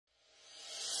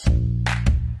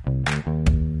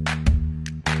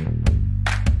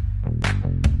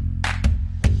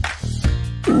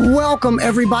Welcome,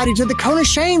 everybody, to the Cone of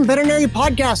Shame Veterinary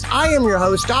Podcast. I am your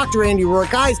host, Dr. Andi Roark.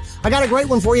 Guys, I got a great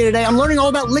one for you today. I'm learning all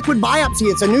about liquid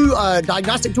biopsy. It's a new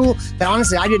diagnostic tool that,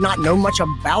 honestly, I did not know much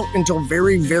about until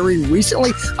very, very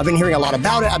recently. I've been hearing a lot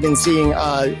about it. I've been seeing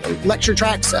lecture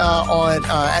tracks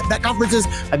at vet conferences.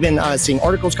 I've been seeing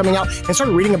articles coming out and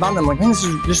started reading about it. I'm like, man,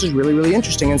 this is really, really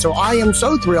interesting. And so I am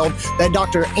so thrilled that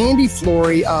Dr. Andi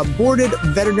Flory, boarded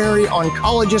veterinary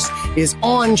oncologist, is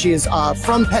on. She is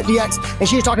from PetDx, and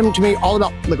she is talking to me all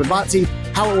about liquid biopsy,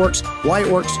 how it works, why it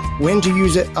works, when to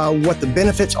use it, what the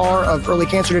benefits are of early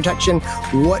cancer detection,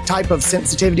 what type of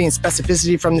sensitivity and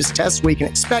specificity from this test we can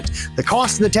expect, the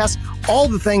cost of the test, all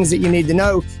the things that you need to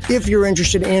know if you're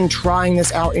interested in trying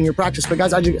this out in your practice. But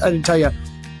guys, I did tell you,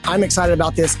 I'm excited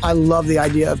about this. I love the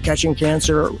idea of catching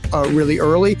cancer really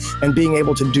early and being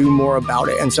able to do more about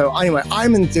it. And so anyway,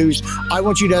 I'm enthused. I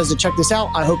want you guys to check this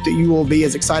out. I hope that you will be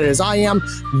as excited as I am.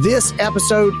 This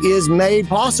episode is made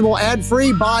possible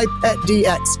ad-free by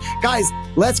PetDx. Guys,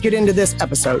 let's get into this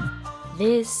episode.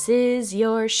 This is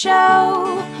your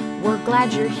show. We're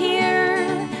glad you're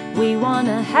here. We want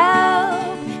to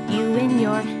help you in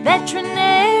your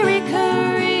veterinary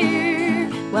career.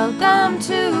 Welcome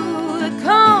to the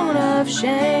Cone of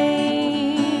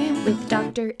Shame with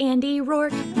Dr. Andi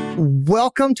Roark.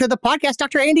 Welcome to the podcast,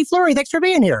 Dr. Andi Flory. Thanks for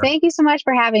being here. Thank you so much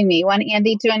for having me. One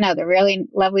Andi to another. Really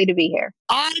lovely to be here.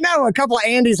 I know, a couple of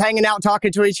Andys hanging out,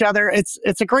 talking to each other. It's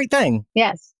a great thing.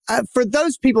 Yes. For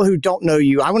those people who don't know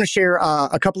you, I want to share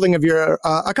a couple of your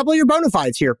bona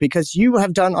fides here, because you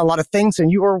have done a lot of things and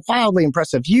you are wildly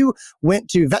impressive. You went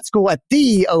to vet school at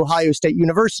The Ohio State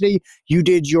University. You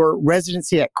did your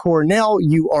residency at Cornell.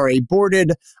 You are a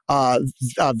boarded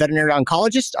veterinary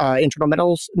oncologist,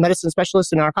 internal medicine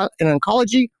specialist in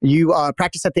oncology. You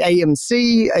practice at the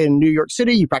AMC in New York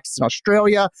City. You practice in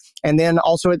Australia, and then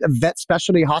also at the Vet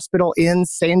Specialty Hospital in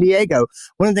San Diego.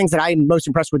 One of the things that I'm most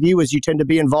impressed with you is you tend to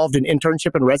be involved in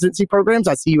internship and residency programs.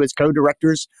 I see you as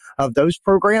co-directors of those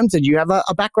programs, and you have a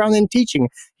background in teaching.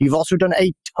 You've also done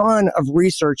a ton of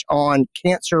research on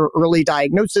cancer early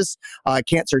diagnosis,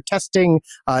 cancer testing,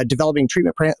 developing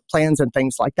treatment plans, and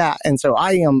things like that. And so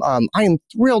I am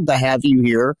thrilled to have you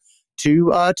here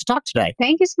to talk today.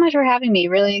 Thank you so much for having me.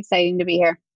 Really exciting to be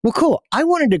here. Well, cool. I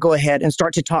wanted to go ahead and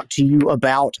start to talk to you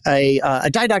about a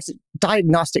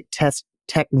diagnostic test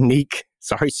technique.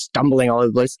 Sorry, stumbling all over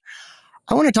the place.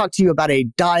 I want to talk to you about a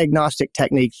diagnostic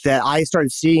technique that I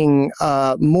started seeing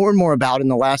more and more about in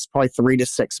the last probably 3 to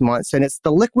 6 months, and it's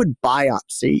the liquid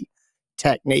biopsy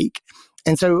technique.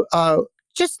 And so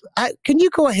can you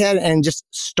go ahead and just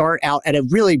start out at a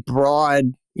really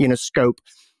broad, scope?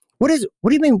 What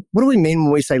do you mean? What do we mean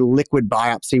when we say liquid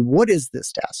biopsy? What is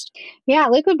this test? Yeah,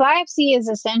 liquid biopsy is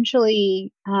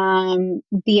essentially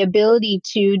the ability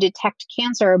to detect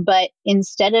cancer, but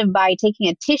instead of by taking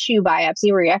a tissue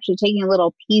biopsy, where you're actually taking a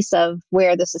little piece of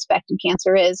where the suspected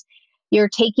cancer is, you're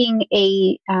taking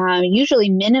a usually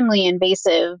minimally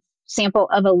invasive sample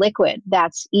of a liquid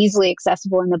that's easily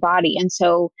accessible in the body. And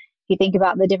so if you think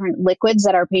about the different liquids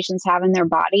that our patients have in their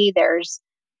body, there's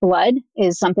blood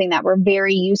is something that we're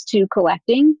very used to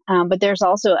collecting, but there's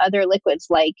also other liquids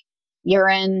like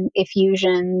urine,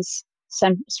 effusions,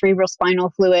 some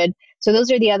cerebrospinal fluid. So those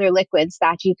are the other liquids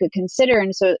that you could consider.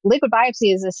 And so liquid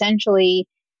biopsy is essentially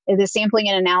the sampling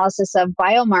and analysis of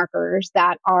biomarkers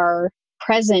that are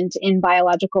present in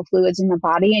biological fluids in the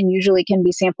body and usually can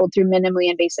be sampled through minimally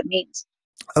invasive means.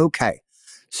 Okay.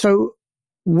 So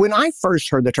when I first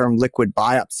heard the term liquid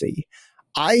biopsy,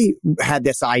 I had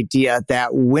this idea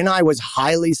that when I was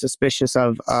highly suspicious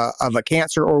of a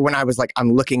cancer, or when I was like,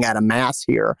 I'm looking at a mass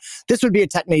here, this would be a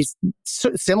technique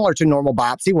similar to normal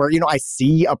biopsy where, I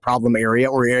see a problem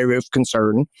area or area of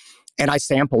concern and I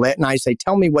sample it and I say,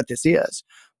 tell me what this is.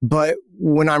 But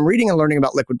when I'm reading and learning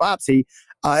about liquid biopsy,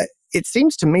 it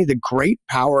seems to me the great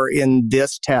power in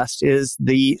this test is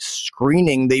the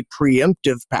screening, the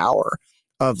preemptive power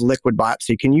of liquid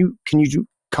biopsy. Can you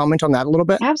comment on that a little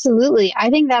bit? Absolutely. I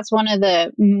think that's one of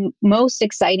the most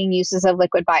exciting uses of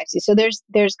liquid biopsy. So there's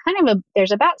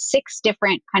about 6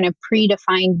 different kind of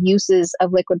predefined uses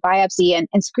of liquid biopsy,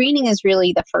 and screening is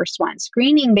really the first one.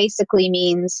 Screening basically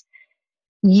means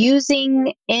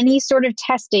using any sort of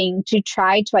testing to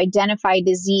try to identify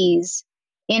disease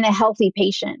in a healthy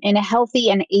patient, in a healthy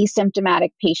and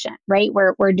asymptomatic patient, right?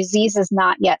 Where disease is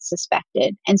not yet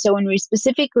suspected. And so when we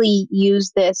specifically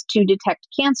use this to detect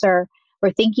cancer,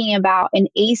 we're thinking about an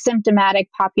asymptomatic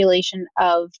population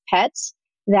of pets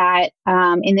that,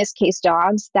 in this case,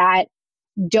 dogs, that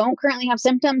don't currently have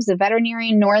symptoms. The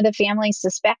veterinarian nor the family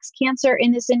suspects cancer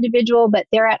in this individual, but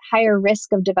they're at higher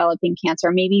risk of developing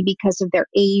cancer, maybe because of their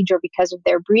age or because of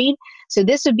their breed. So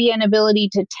this would be an ability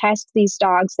to test these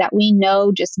dogs that we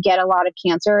know just get a lot of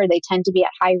cancer. They tend to be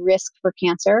at high risk for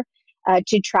cancer,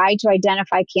 to try to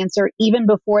identify cancer even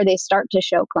before they start to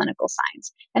show clinical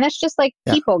signs. And that's just like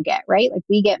people get, right? Like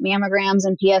we get mammograms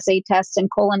and PSA tests and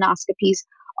colonoscopies,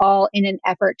 all in an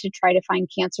effort to try to find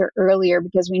cancer earlier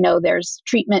because we know there's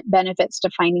treatment benefits to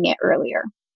finding it earlier.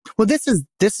 Well, this is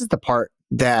the part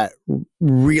that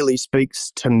really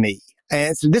speaks to me.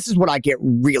 And so this is what I get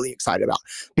really excited about,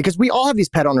 because we all have these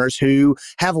pet owners who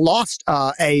have lost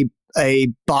a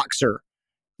boxer.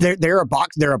 They're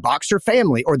a boxer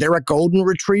family, or they're a golden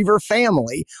retriever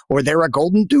family, or they're a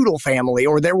golden doodle family,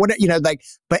 or they're what,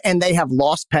 and they have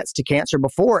lost pets to cancer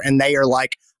before, and they are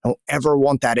like, I don't ever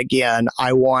want that again.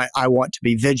 I want to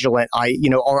be vigilant.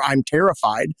 Or I'm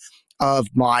terrified of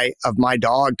my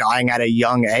dog dying at a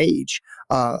young age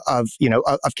of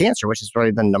cancer, which is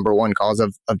really the number one cause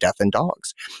of death in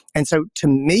dogs. And so to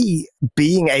me,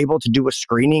 being able to do a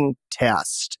screening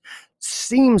test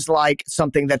seems like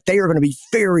something that they are going to be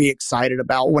very excited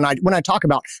about. I'm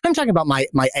talking about my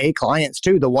A clients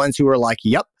too, the ones who are like,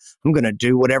 yep, I'm going to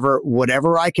do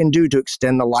whatever I can do to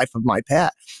extend the life of my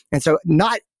pet. And so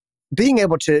not being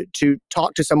able to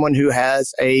talk to someone who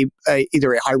has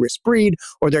either a high risk breed,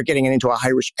 or they're getting into a high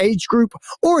risk age group,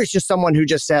 or it's just someone who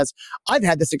just says, I've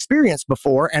had this experience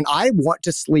before and I want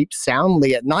to sleep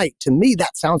soundly at night. To me,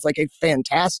 that sounds like a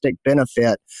fantastic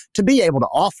benefit to be able to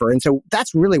offer. And so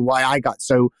that's really why I got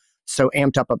so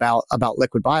amped up about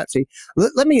liquid biopsy.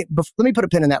 Let me put a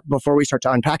pin in that before we start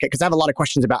to unpack it, because I have a lot of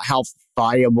questions about how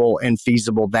viable and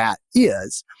feasible that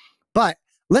is. But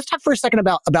let's talk for a second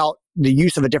about the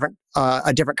use of a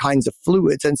different kinds of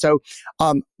fluids. And so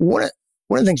one of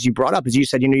the things you brought up is you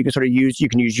said, you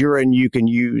can use urine, you can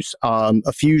use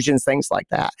effusions, things like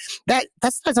that.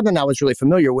 That's not something I was really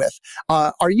familiar with.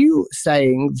 Are you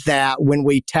saying that when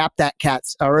we tap that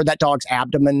cat's or that dog's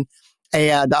abdomen,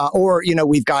 and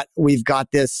we've got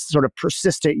this sort of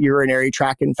persistent urinary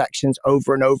tract infections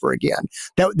over and over again,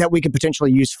 that we could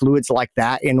potentially use fluids like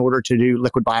that in order to do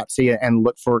liquid biopsy and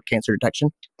look for cancer detection?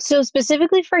 So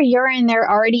specifically for urine,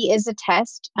 there already is a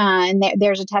test, and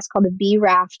there's a test called the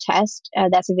BRAF test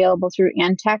that's available through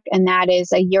Antech, and that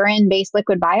is a urine-based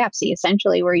liquid biopsy,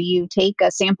 essentially, where you take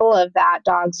a sample of that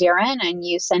dog's urine and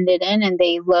you send it in, and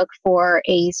they look for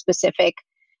a specific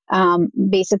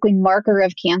basically marker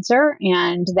of cancer.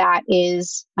 And that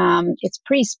is, it's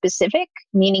pretty specific,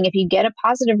 meaning if you get a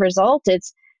positive result,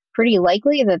 it's pretty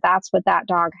likely that that's what that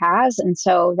dog has. And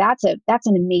so that's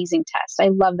an amazing test.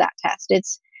 I love that test.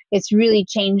 It's really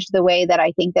changed the way that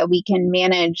I think that we can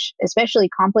manage, especially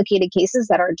complicated cases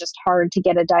that are just hard to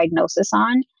get a diagnosis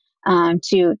on,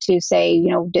 to say,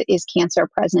 is cancer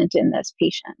present in this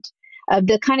patient?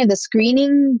 The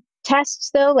screening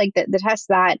tests, though, like the tests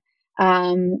that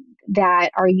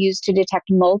are used to detect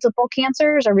multiple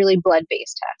cancers, are really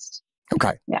blood-based tests.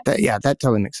 Okay. Yeah. That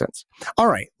totally makes sense. All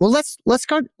right. Well, let's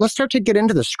start to get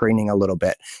into the screening a little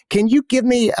bit. Can you give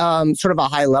me sort of a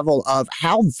high level of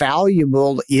how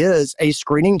valuable is a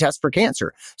screening test for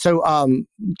cancer? So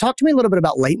talk to me a little bit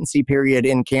about latency period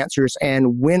in cancers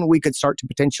and when we could start to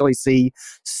potentially see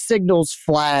signals,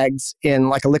 flags in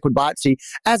like a liquid biopsy,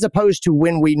 as opposed to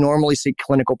when we normally see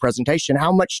clinical presentation.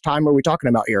 How much time are we talking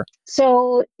about here?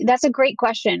 So that's a great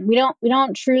question. We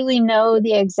don't truly know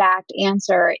the exact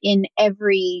answer in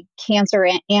every cancer,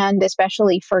 and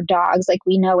especially for dogs, like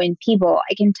we know in people.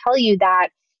 I can tell you that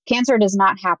cancer does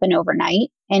not happen overnight.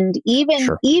 And even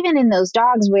in those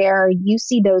dogs where you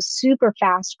see those super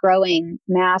fast growing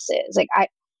masses,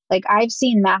 I've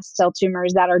seen mast cell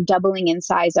tumors that are doubling in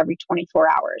size every 24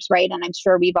 hours, right? And I'm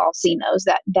sure we've all seen those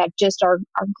that just are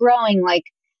growing like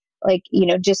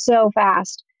just so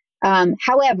fast.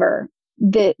 However,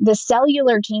 the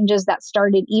cellular changes that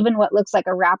started even what looks like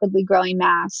a rapidly growing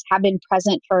mass have been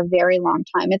present for a very long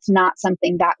time. It's not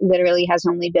something that literally has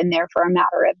only been there for a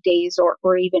matter of days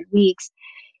or even weeks.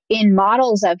 In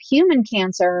models of human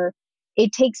cancer,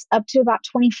 it takes up to about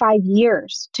 25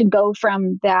 years to go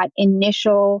from that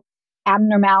initial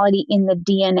abnormality in the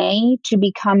DNA to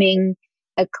becoming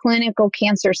a clinical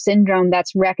cancer syndrome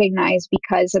that's recognized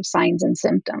because of signs and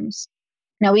symptoms.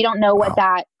 Now, we don't know what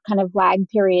that kind of lag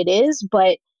period is,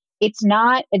 but it's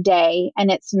not a day and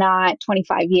it's not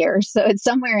 25 years. So it's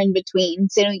somewhere in between.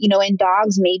 So, in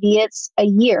dogs, maybe it's a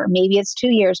year, maybe it's 2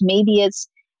 years, maybe it's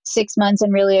 6 months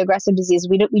in really aggressive disease.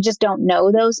 We just don't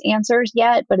know those answers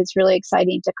yet, but it's really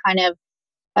exciting to kind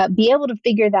of be able to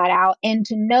figure that out and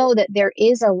to know that there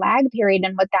is a lag period.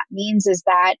 And what that means is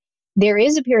that there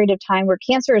is a period of time where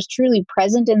cancer is truly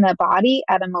present in the body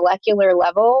at a molecular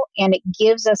level, and it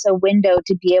gives us a window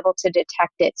to be able to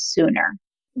detect it sooner.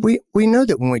 We know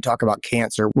that when we talk about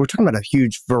cancer, we're talking about a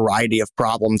huge variety of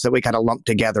problems that we kind of lump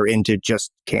together into just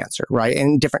cancer, right?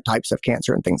 And different types of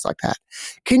cancer and things like that.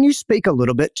 Can you speak a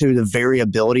little bit to the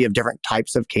variability of different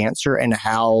types of cancer and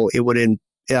how it would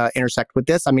intersect with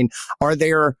this? I mean, are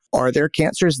there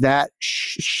cancers that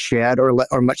shed or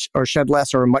shed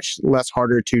less or much less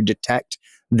harder to detect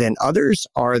than others?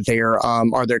 Are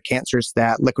there cancers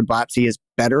that liquid biopsy is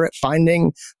better at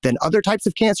finding than other types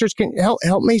of cancers? Can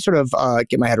help me sort of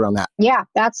get my head around that. Yeah,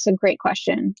 that's a great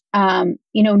question.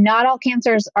 Not all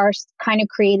cancers are kind of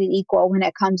created equal when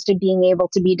it comes to being able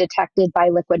to be detected by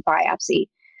liquid biopsy.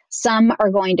 Some are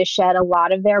going to shed a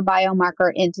lot of their biomarker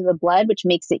into the blood, which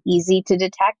makes it easy to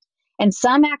detect. And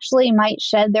some actually might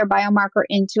shed their biomarker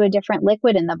into a different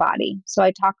liquid in the body. So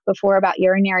I talked before about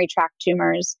urinary tract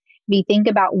tumors. If you think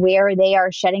about where they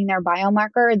are shedding their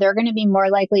biomarker, they're going to be more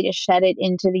likely to shed it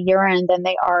into the urine than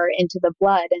they are into the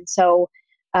blood. And so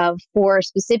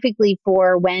specifically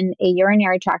for when a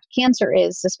urinary tract cancer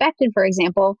is suspected, for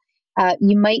example,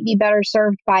 you might be better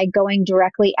served by going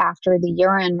directly after the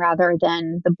urine rather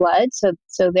than the blood.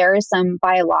 So there is some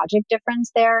biologic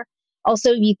difference there.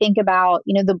 Also, you think about,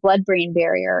 the blood-brain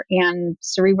barrier and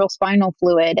cerebral spinal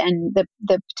fluid and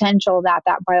the potential that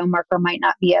biomarker might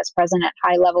not be as present at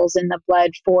high levels in the blood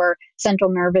for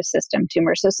central nervous system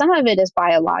tumors. So some of it is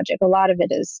biologic. A lot of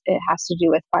it has to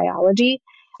do with biology.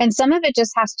 And some of it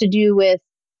just has to do with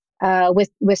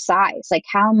size, like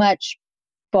how much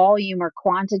volume or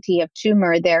quantity of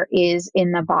tumor there is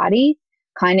in the body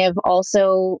kind of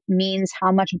also means how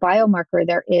much biomarker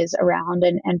there is around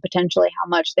and potentially how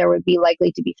much there would be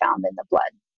likely to be found in the blood.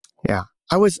 Yeah.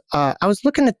 I was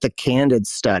looking at the CANDiD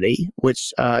study,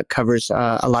 which covers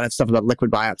a lot of stuff about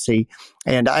liquid biopsy,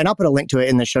 and I'll put a link to it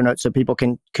in the show notes so people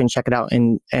can check it out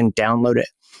and download it.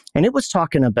 And it was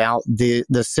talking about the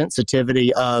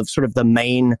sensitivity of sort of the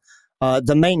main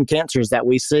cancers that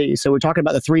we see. So we're talking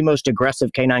about the three most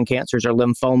aggressive canine cancers are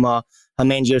lymphoma,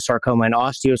 hemangiosarcoma, and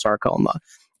osteosarcoma.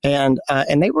 And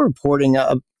they were reporting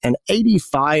an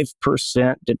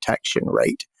 85% detection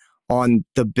rate on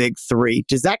the big three.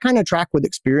 Does that kind of track with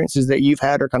experiences that you've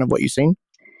had or kind of what you've seen?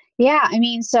 Yeah,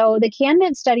 so the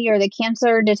CANDiD study, or the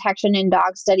Cancer Detection in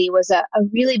Dogs study, was a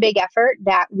really big effort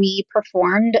that we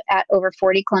performed at over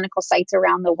 40 clinical sites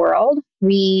around the world.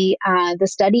 The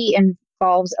study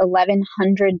involves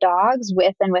 1,100 dogs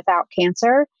with and without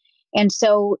cancer. And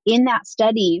so in that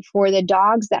study, for the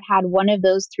dogs that had one of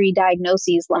those three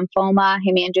diagnoses, lymphoma,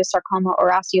 hemangiosarcoma,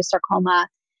 or osteosarcoma,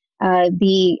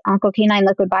 the oncocanine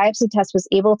liquid biopsy test was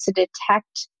able to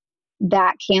detect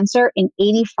that cancer in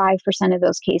 85% of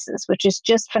those cases, which is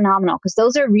just phenomenal because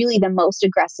those are really the most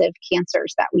aggressive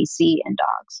cancers that we see in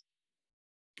dogs.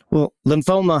 Well,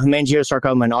 lymphoma,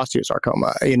 hemangiosarcoma, and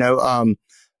osteosarcoma,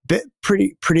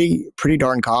 pretty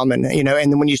darn common, and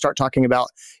then when you start talking about,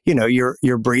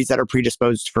 your breeds that are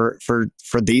predisposed for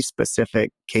these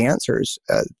specific cancers,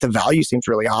 the value seems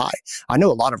really high. I know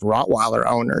a lot of Rottweiler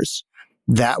owners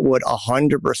that would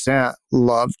 100%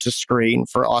 love to screen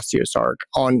for osteosarc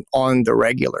on the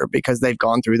regular because they've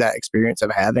gone through that experience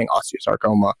of having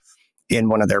osteosarcoma in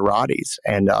one of their Rotties.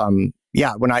 And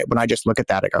when I just look at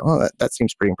that, I go, oh, that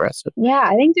seems pretty impressive. Yeah,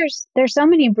 I think there's so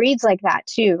many breeds like that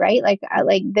too, right? Like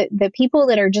the people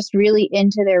that are just really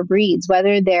into their breeds,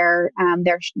 whether they're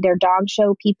dog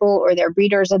show people or they're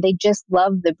breeders, or they just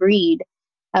love the breed.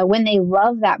 When they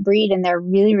love that breed and they're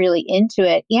really, really into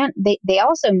it, and they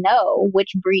also know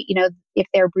which breed, if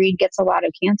their breed gets a lot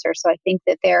of cancer. So I think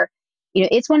that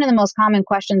it's one of the most common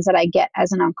questions that I get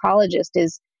as an oncologist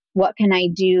is, what can I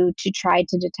do to try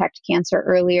to detect cancer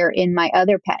earlier in my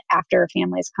other pet after a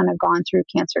family's kind of gone through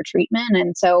cancer treatment?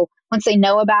 And so once they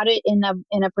know about it in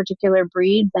a particular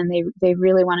breed, then they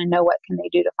really want to know what can they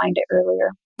do to find it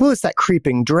earlier. Well, it's that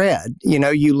creeping dread.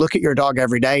 You look at your dog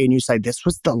every day and you say, this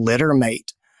was the litter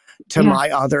mate to my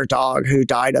other dog who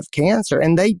died of cancer.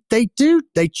 And they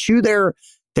chew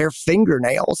their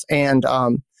fingernails.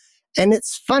 And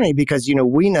it's funny because,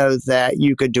 we know that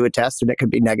you could do a test and it could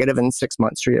be negative in 6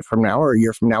 months from now or a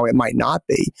year from now, it might not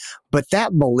be. But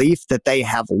that belief that they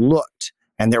have looked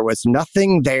and there was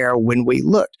nothing there when we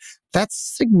looked, that's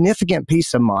significant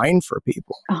peace of mind for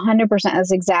people. 100%.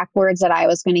 That's exact words that I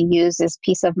was going to use, is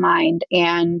peace of mind.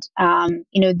 And,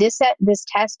 this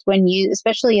test, when you,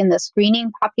 especially in the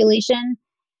screening population,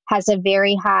 has a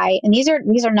very high, and these are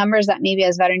numbers that maybe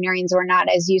as veterinarians we're not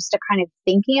as used to kind of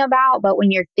thinking about, but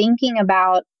when you're thinking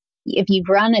about, if you've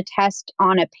run a test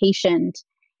on a patient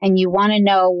and you want to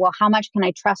know, well, how much can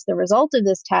I trust the result of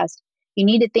this test? you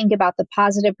need to think about the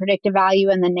positive predictive value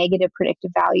and the negative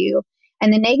predictive value.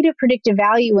 And the negative predictive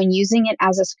value when using it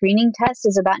as a screening test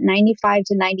is about 95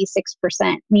 to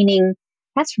 96%, meaning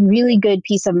that's really good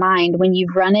peace of mind when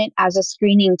you've run it as a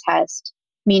screening test,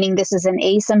 meaning this is an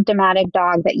asymptomatic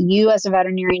dog that you as a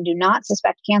veterinarian do not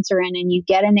suspect cancer in, and you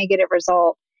get a negative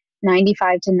result,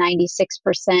 95 to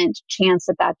 96% chance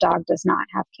that that dog does not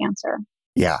have cancer.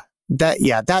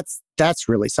 That's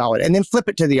really solid. And then flip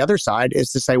it to the other side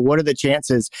is to say, what are the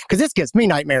chances? Because this gives me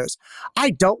nightmares. I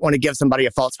don't want to give somebody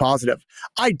a false positive.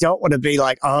 I don't want to be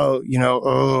like, I'm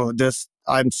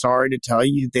sorry to tell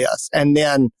you this. And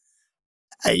then,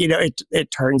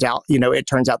 it turns out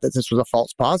that this was a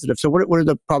false positive. So what are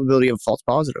the probability of false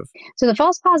positive? So the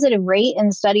false positive rate in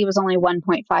the study was only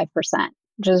 1.5%.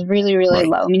 Which is really, really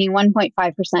low, meaning 1.5%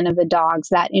 of the dogs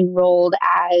that enrolled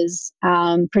as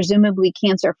presumably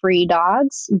cancer-free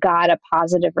dogs got a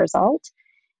positive result.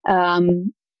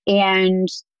 And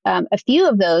a few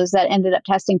of those that ended up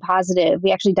testing positive,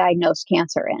 we actually diagnosed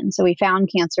cancer in. So we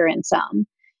found cancer in some.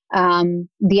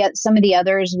 Some of the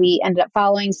others we ended up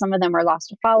following. Some of them were lost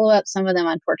to follow-up. Some of them,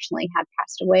 unfortunately, had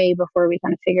passed away before we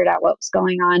kind of figured out what was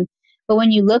going on. But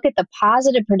when you look at the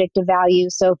positive predictive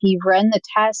value, so if you've run the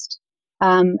test,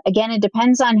 again, it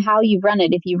depends on how you run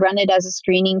it. If you run it as a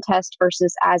screening test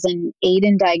versus as an aid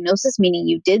in diagnosis, meaning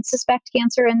you did suspect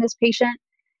cancer in this patient,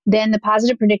 then the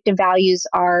positive predictive values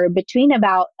are between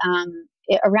about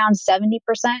around 70%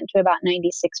 to about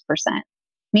 96%,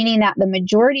 meaning that the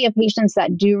majority of patients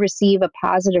that do receive a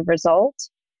positive result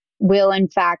will, in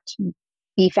fact,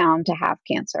 be found to have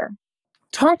cancer.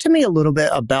 Talk to me a little bit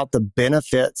about the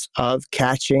benefits of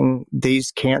catching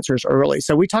these cancers early.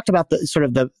 So we talked about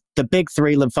the big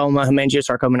three: lymphoma,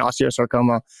 hemangiosarcoma, and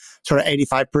osteosarcoma, sort of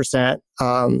 85%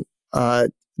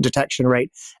 detection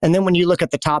rate. And then when you look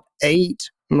at the top 8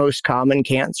 most common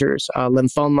cancers,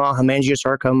 lymphoma,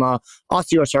 hemangiosarcoma,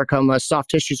 osteosarcoma, soft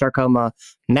tissue sarcoma,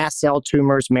 mast cell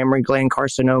tumors, mammary gland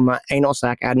carcinoma, anal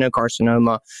sac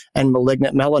adenocarcinoma, and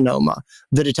malignant melanoma,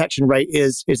 the detection rate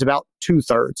is about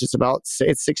 2/3.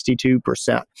 It's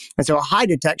 62%. And so a high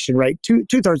detection rate,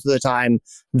 2/3 of the time,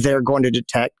 they're going to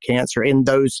detect cancer in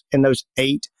those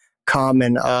 8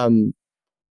 common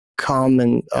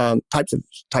types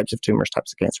of tumors,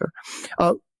 types of cancer.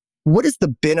 What is the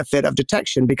benefit of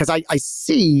detection? Because I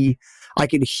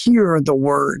could hear the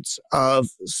words of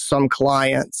some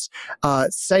clients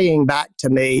saying back to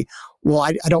me, well,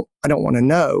 I don't want to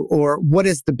know, or what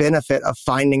is the benefit of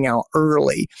finding out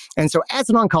early? And so as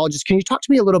an oncologist, can you talk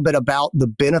to me a little bit about the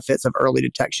benefits of early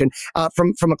detection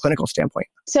from a clinical standpoint?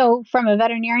 So from a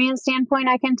veterinarian standpoint,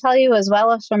 I can tell you, as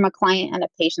well as from a client and a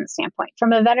patient standpoint.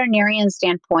 From a veterinarian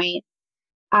standpoint,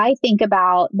 I think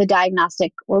about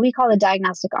what we call the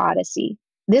diagnostic odyssey.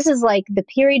 This is like the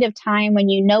period of time when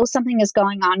you know something is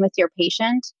going on with your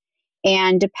patient,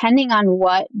 and depending on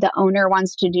what the owner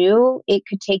wants to do, it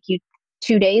could take you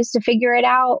 2 days to figure it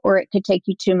out, or it could take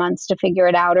you 2 months to figure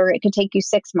it out, or it could take you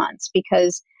 6 months,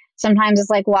 because sometimes it's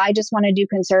like, well, I just want to do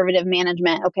conservative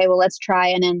management. Okay, well, let's try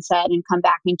an NSAID and come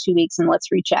back in 2 weeks and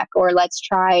let's recheck, or let's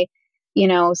try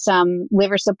some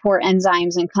liver support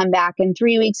enzymes and come back in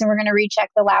 3 weeks and we're going to recheck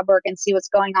the lab work and see what's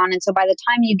going on. And so by the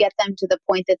time you get them to the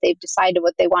point that they've decided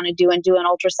what they want to do and do an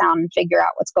ultrasound and figure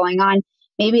out what's going on,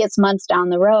 maybe it's months down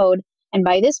the road. And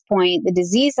by this point, the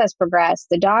disease has progressed.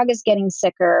 The dog is getting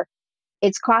sicker.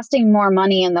 It's costing more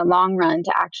money in the long run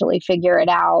to actually figure it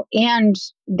out. And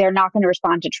they're not going to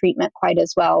respond to treatment quite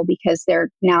as well because they're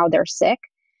sick.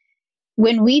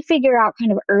 When we figure out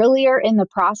kind of earlier in the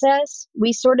process,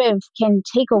 we sort of can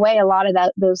take away a lot of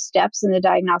those steps in the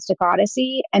diagnostic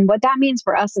odyssey. And what that means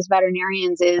for us as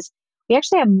veterinarians is we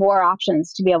actually have more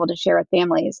options to be able to share with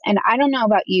families. And I don't know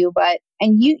about you,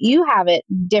 and you have it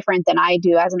different than I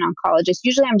do as an oncologist.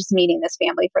 Usually I'm just meeting this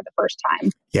family for the first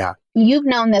time. Yeah. You've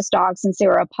known this dog since they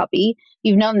were a puppy.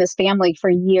 You've known this family for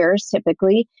years,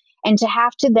 typically. And to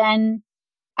have to then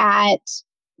at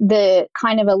the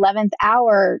kind of 11th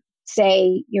hour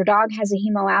say your dog has a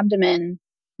hemoabdomen,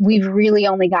 we've really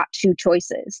only got 2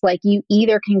 choices. Like, you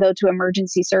either can go to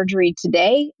emergency surgery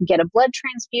today, get a blood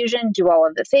transfusion, do all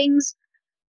of the things,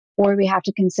 or we have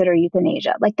to consider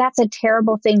euthanasia. Like, that's a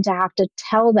terrible thing to have to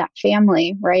tell that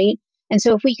family, right? And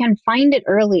so if we can find it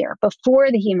earlier,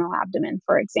 before the hemoabdomen,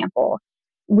 for example,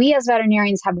 we as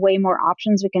veterinarians have way more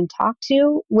options we can talk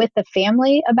to with the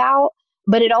family about.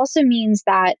 But it also means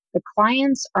that the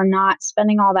clients are not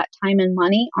spending all that time and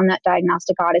money on that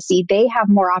diagnostic odyssey. They have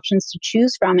more options to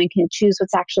choose from and can choose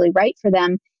what's actually right for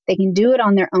them. They can do it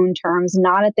on their own terms,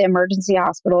 not at the emergency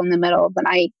hospital in the middle of the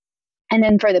night. And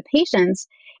then for the patients,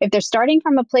 if they're starting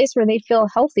from a place where they feel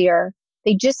healthier,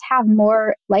 they just have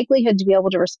more likelihood to be able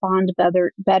to respond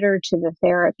better to the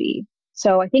therapy.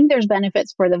 So I think there's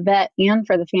benefits for the vet and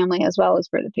for the family as well as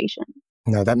for the patient.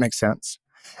 No, that makes sense.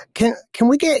 Can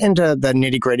we get into the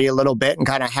nitty-gritty a little bit and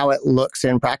kind of how it looks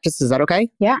in practice? Is that okay?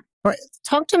 Yeah. All right.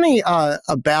 Talk to me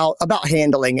about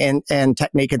handling and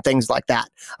technique and things like that.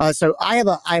 So I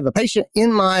have a patient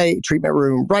in my treatment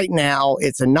room right now.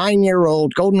 It's a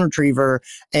 9-year-old golden retriever,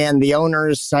 and the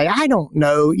owners say, I don't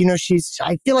know,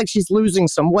 I feel like she's losing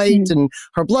some weight and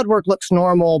her blood work looks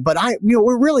normal, but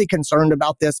we're really concerned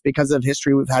about this because of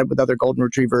history we've had with other golden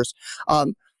retrievers.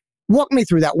 Walk me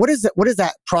through that. What does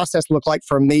that process look like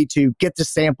for me to get the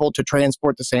sample, to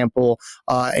transport the sample,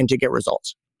 and to get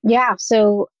results? Yeah,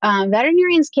 so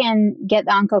veterinarians can get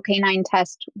the OncoCanine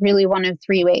test really one of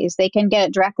three ways. They can get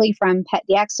it directly from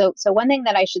PetDx. So one thing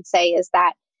that I should say is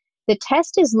that the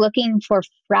test is looking for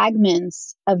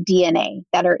fragments of DNA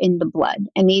that are in the blood,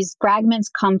 and these fragments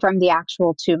come from the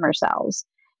actual tumor cells.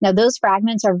 Now, those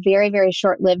fragments are very, very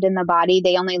short-lived in the body.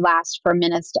 They only last for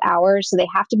minutes to hours, so they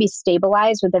have to be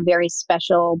stabilized with a very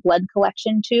special blood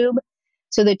collection tube.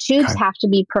 So the tubes have to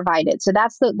be provided. So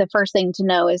that's the first thing to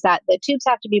know, is that the tubes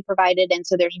have to be provided. And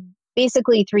so there's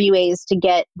basically three ways to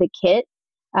get the kit.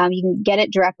 You can get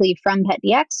it directly from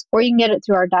PetDx, or you can get it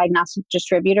through our diagnostic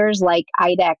distributors like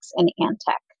IDEX and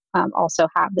Antech also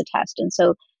have the test. And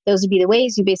so those would be the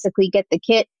ways you basically get the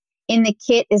kit. In the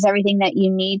kit is everything that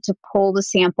you need to pull the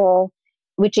sample,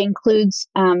 which includes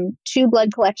 2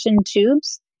 blood collection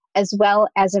tubes, as well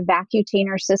as a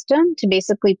vacutainer system to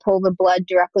basically pull the blood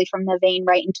directly from the vein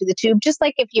right into the tube. Just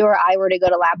like if you or I were to go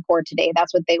to LabCorp today,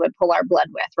 that's what they would pull our blood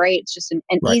with, right? It's just an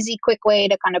easy, quick way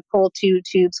to kind of pull 2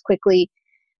 tubes quickly.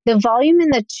 The volume in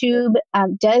the tube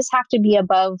does have to be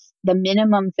above the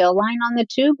minimum fill line on the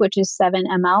tube, which is 7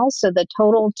 ml. So the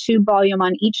total tube volume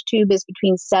on each tube is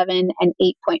between 7 and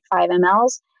 8.5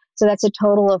 mLs. So that's a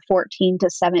total of 14 to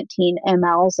 17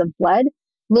 mLs of blood.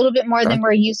 A little bit more than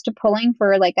we're used to pulling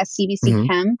for like a CBC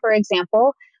chem, for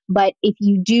example. But if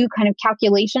you do kind of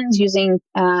calculations using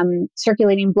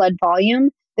circulating blood volume,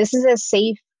 this is a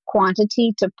safe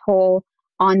quantity to pull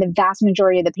on the vast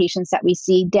majority of the patients that we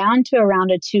see, down to around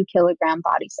a 2 kilogram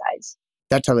body size.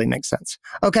 That totally makes sense.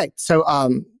 Okay, so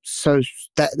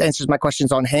that answers my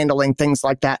questions on handling things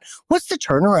like that. What's the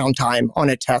turnaround time on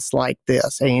a test like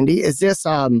this, Andi? Is this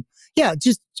when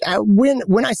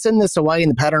I send this away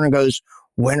and the pet owner goes,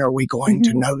 when are we going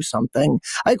to know something?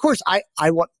 Of course, I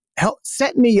want help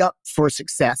set me up for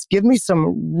success. Give me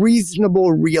some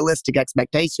reasonable, realistic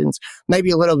expectations,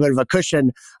 maybe a little bit of a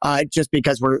cushion, just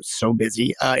because we're so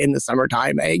busy in the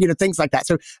summertime, things like that.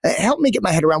 So help me get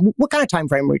my head around what kind of time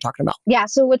frame are we talking about? Yeah.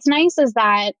 So what's nice is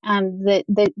that I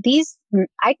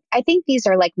think these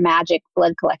are like magic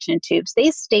blood collection tubes.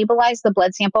 They stabilize the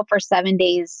blood sample for 7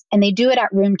 days, and they do it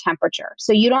at room temperature.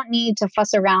 So you don't need to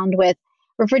fuss around with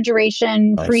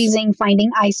refrigeration, freezing,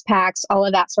 finding ice packs, all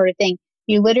of that sort of thing.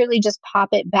 You literally just pop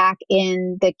it back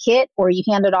in the kit, or you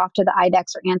hand it off to the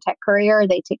IDEX or Antech courier.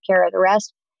 They take care of the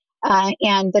rest.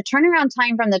 And the turnaround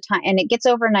time from the time, and it gets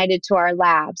overnighted to our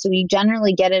lab. So we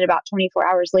generally get it about 24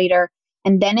 hours later.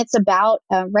 And then it's about,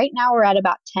 right now we're at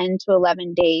about 10 to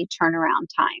 11 day turnaround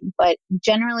time. But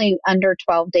generally under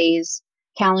 12 days,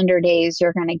 calendar days,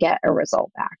 you're going to get a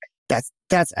result back.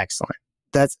 That's excellent.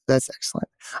 That's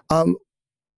excellent.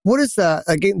 What is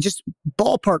again, just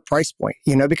ballpark price point,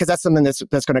 because that's something that's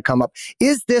going to come up.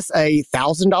 Is this a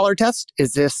 $1,000 test?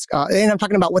 Is this, and I'm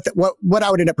talking about what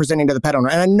I would end up presenting to the pet owner.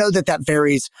 And I know that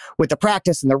varies with the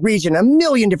practice and the region, a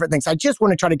million different things. I just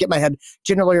want to try to get my head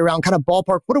generally around kind of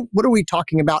ballpark. What are we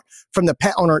talking about from the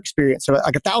pet owner experience? So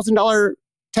like $1,000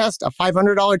 test, a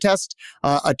 $500 test,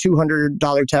 a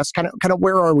 $200 test, kind of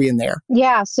where are we in there?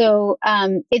 Yeah. So,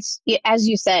 it's, as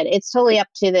you said, it's totally up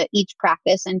to each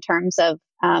practice in terms of,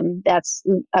 that's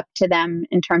up to them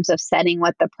in terms of setting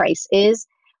what the price is.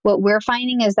 What we're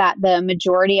finding is that the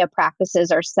majority of practices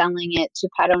are selling it to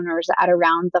pet owners at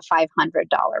around the $500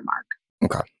 mark.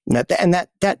 Okay. And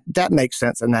that makes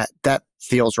sense. And that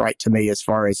feels right to me as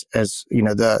far as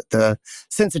the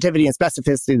sensitivity and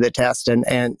specificity of the test and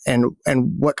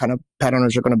what kind of pet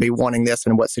owners are going to be wanting this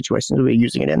and what situations we'll be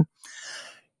using it in.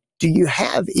 Do you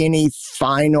have any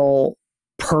final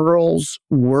pearls,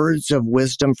 words of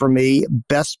wisdom for me,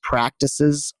 best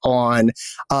practices on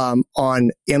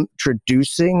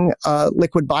introducing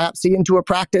liquid biopsy into a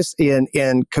practice, in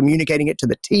communicating it to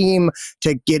the team,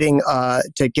 to getting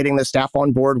the staff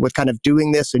on board with kind of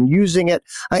doing this and using it,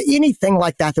 anything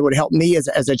like that would help me as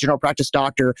a general practice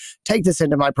doctor take this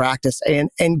into my practice and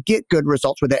get good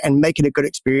results with it and make it a good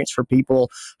experience for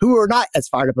people who are not as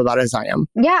fired up about it as I am.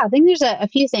 Yeah, I think there's a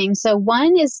few things. So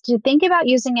one is to think about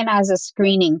using it as a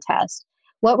screening test.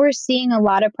 what we're seeing a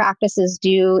lot of practices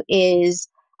do is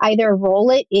either roll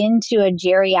it into a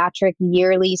geriatric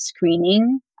yearly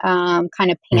screening kind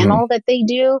of panel that they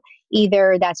do,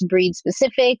 either that's breed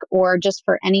specific or just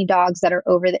for any dogs that are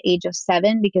over the age of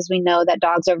 7, because we know that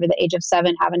dogs over the age of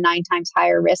 7 have a 9 times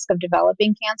higher risk of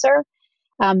developing cancer.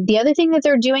 The other thing that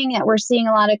they're doing that we're seeing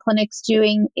a lot of clinics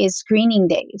doing is screening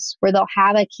days, where they'll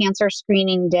have a cancer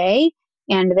screening day,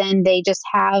 and then they just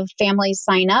have families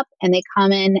sign up and they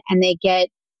come in and they get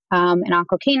an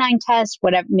oncocanine test,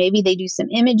 whatever. Maybe they do some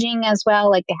imaging as well,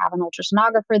 like they have an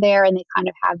ultrasonographer there, and they kind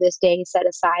of have this day set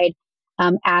aside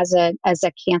as a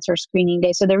cancer screening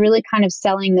day. So they're really kind of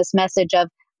selling this message of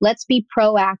let's be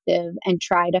proactive and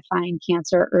try to find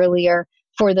cancer earlier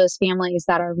for those families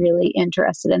that are really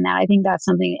interested in that. I think that's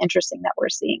something interesting that we're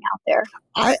seeing out there.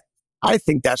 I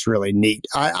think that's really neat.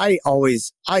 I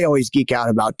always geek out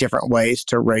about different ways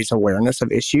to raise awareness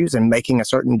of issues and making a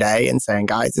certain day and saying,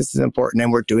 guys, this is important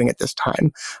and we're doing it this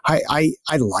time. I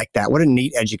like that. What a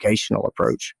neat educational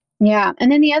approach. Yeah.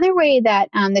 And then the other way that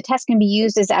the test can be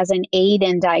used is as an aid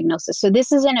in diagnosis. So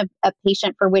this isn't a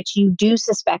patient for which you do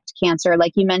suspect cancer.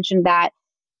 Like you mentioned, that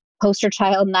poster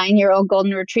child 9-year-old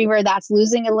golden retriever that's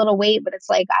losing a little weight, but it's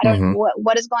like, I don't know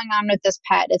what is going on with this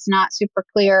pet. It's not super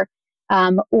clear.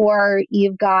 Or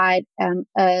you've got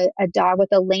a dog with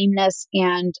a lameness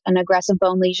and an aggressive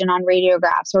bone lesion on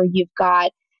radiographs, or you've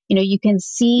got, you can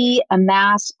see a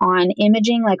mass on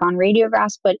imaging, like on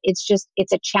radiographs, but it's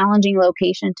a challenging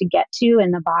location to get to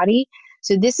in the body.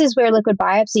 So this is where liquid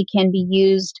biopsy can be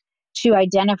used to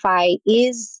identify,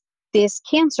 is this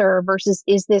cancer versus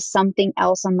is this something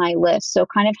else on my list? So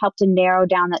kind of help to narrow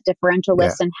down that differential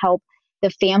list and help the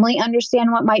family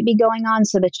understand what might be going on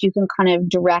so that you can kind of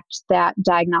direct that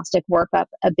diagnostic workup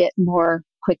a bit more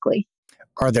quickly.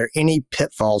 Are there any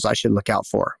pitfalls I should look out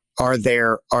for? Are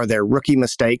there rookie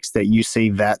mistakes that you see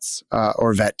vets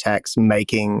or vet techs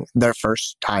making their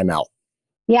first time out?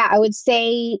 Yeah, I would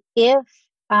say if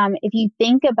you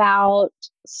think about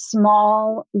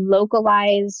small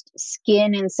localized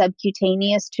skin and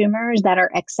subcutaneous tumors that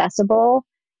are accessible,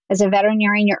 as a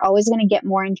veterinarian, you're always going to get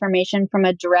more information from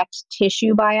a direct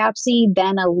tissue biopsy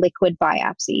than a liquid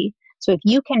biopsy. So if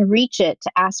you can reach it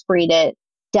to aspirate it,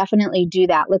 definitely do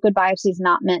that. Liquid biopsy is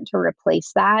not meant to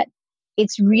replace that.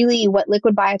 It's really what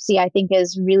liquid biopsy, I think,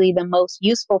 is really the most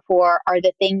useful for are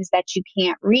the things that you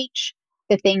can't reach,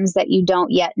 the things that you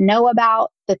don't yet know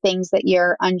about, the things that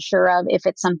you're unsure of, if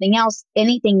it's something else,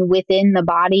 anything within the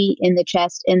body, in the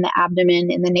chest, in the abdomen,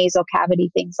 in the nasal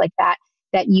cavity, things like that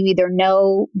you either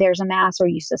know there's a mass or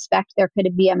you suspect there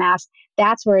could be a mass.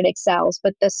 That's where it excels.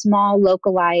 But the small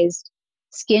localized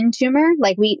skin tumor,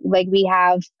 like we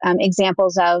have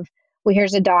examples of, well,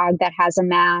 here's a dog that has a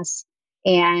mass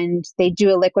and they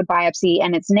do a liquid biopsy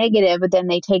and it's negative, but then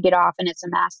they take it off and it's a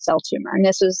mast cell tumor. And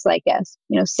this was like a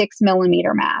 6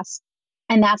 millimeter mass.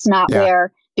 And that's not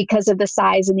where, because of the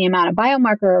size and the amount of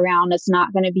biomarker around, it's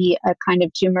not going to be a kind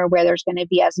of tumor where there's going to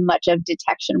be as much of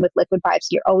detection with liquid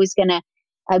biopsy. You're always going to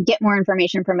get more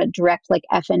information from a direct, like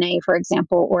FNA, for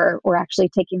example, or actually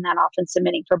taking that off and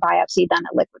submitting for biopsy than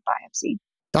a liquid biopsy.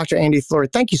 Dr. Andi Flory,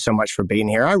 thank you so much for being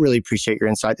here. I really appreciate your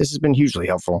insight. This has been hugely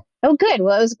helpful. Oh, good.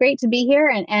 Well, it was great to be here.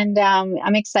 And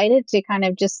I'm excited to kind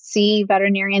of just see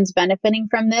veterinarians benefiting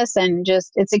from this. And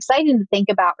it's exciting to think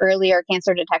about earlier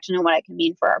cancer detection and what it can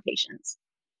mean for our patients.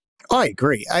 I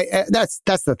agree. That's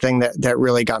the thing that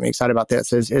really got me excited about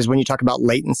this is when you talk about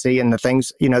latency and the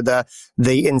things,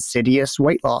 the insidious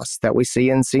weight loss that we see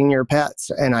in senior pets.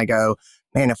 And I go,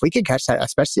 man, if we could catch that,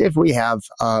 especially if we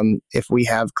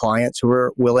have clients who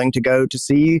are willing to go to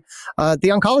see the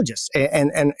oncologist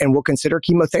and will consider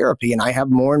chemotherapy. And I have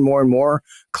more and more and more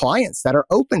clients that are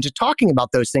open to talking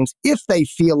about those things if they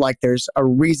feel like there's a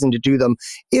reason to do them,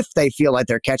 if they feel like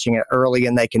they're catching it early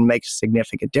and they can make a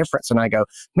significant difference. And I go,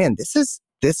 man, this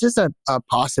is a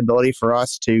possibility for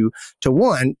us to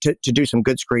do some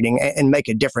good screening and make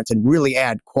a difference and really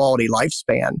add quality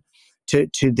lifespan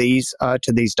to these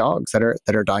dogs that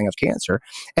are dying of cancer.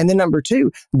 And then number 2,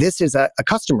 this is a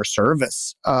customer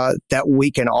service that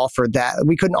we can offer that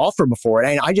we couldn't offer before.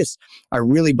 And I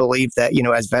really believe that,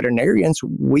 as veterinarians,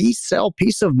 we sell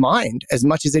peace of mind as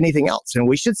much as anything else. And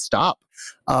we should stop.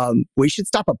 We should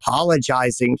stop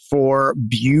apologizing for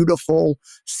beautiful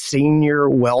senior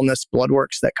wellness blood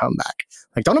works that come back.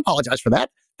 Like, don't apologize for that.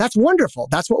 That's wonderful.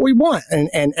 That's what we want.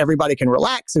 And everybody can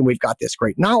relax. And we've got this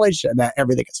great knowledge that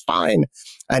everything is fine.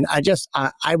 And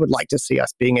I would like to see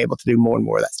us being able to do more and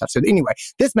more of that stuff. So anyway,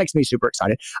 this makes me super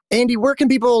excited. Andi, where can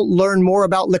people learn more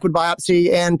about liquid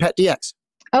biopsy and PetDx?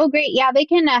 Oh, great. Yeah, they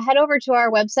can head over to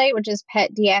our website, which is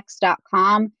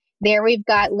petdx.com. There we've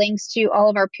got links to all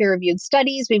of our peer-reviewed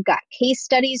studies. We've got case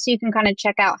studies, so you can kind of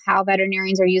check out how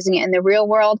veterinarians are using it in the real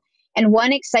world. And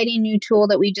one exciting new tool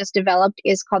that we just developed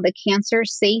is called the Cancer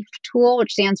Safe tool,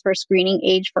 which stands for Screening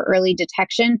Age for Early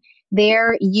Detection.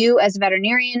 There, you as a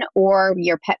veterinarian or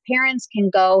your pet parents can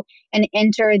go and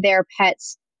enter their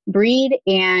pet's breed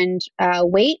and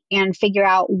weight and figure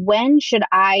out, when should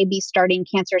I be starting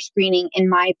cancer screening in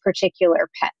my particular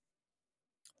pet.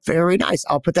 Very nice.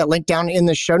 I'll put that link down in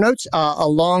the show notes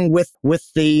along with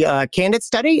the CANDiD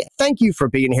study. Thank you for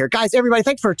being here. Guys, everybody,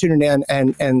 thanks for tuning in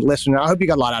and listening. I hope you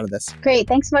got a lot out of this. Great.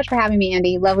 Thanks so much for having me,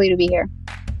 Andy. Lovely to be here.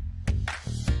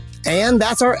 And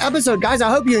that's our episode, guys.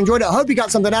 I hope you enjoyed it. I hope you got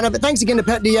something out of it. Thanks again to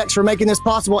PetDx for making this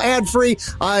possible ad-free.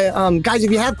 Guys, if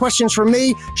you have questions for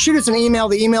me, shoot us an email.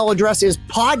 The email address is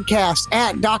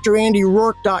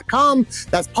podcast@drandyroark.com.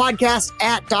 That's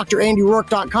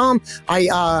podcast@drandyroark.com.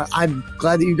 I'm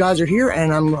glad that you guys are here,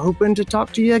 and I'm hoping to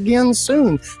talk to you again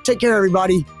soon. Take care,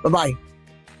 everybody. Bye-bye.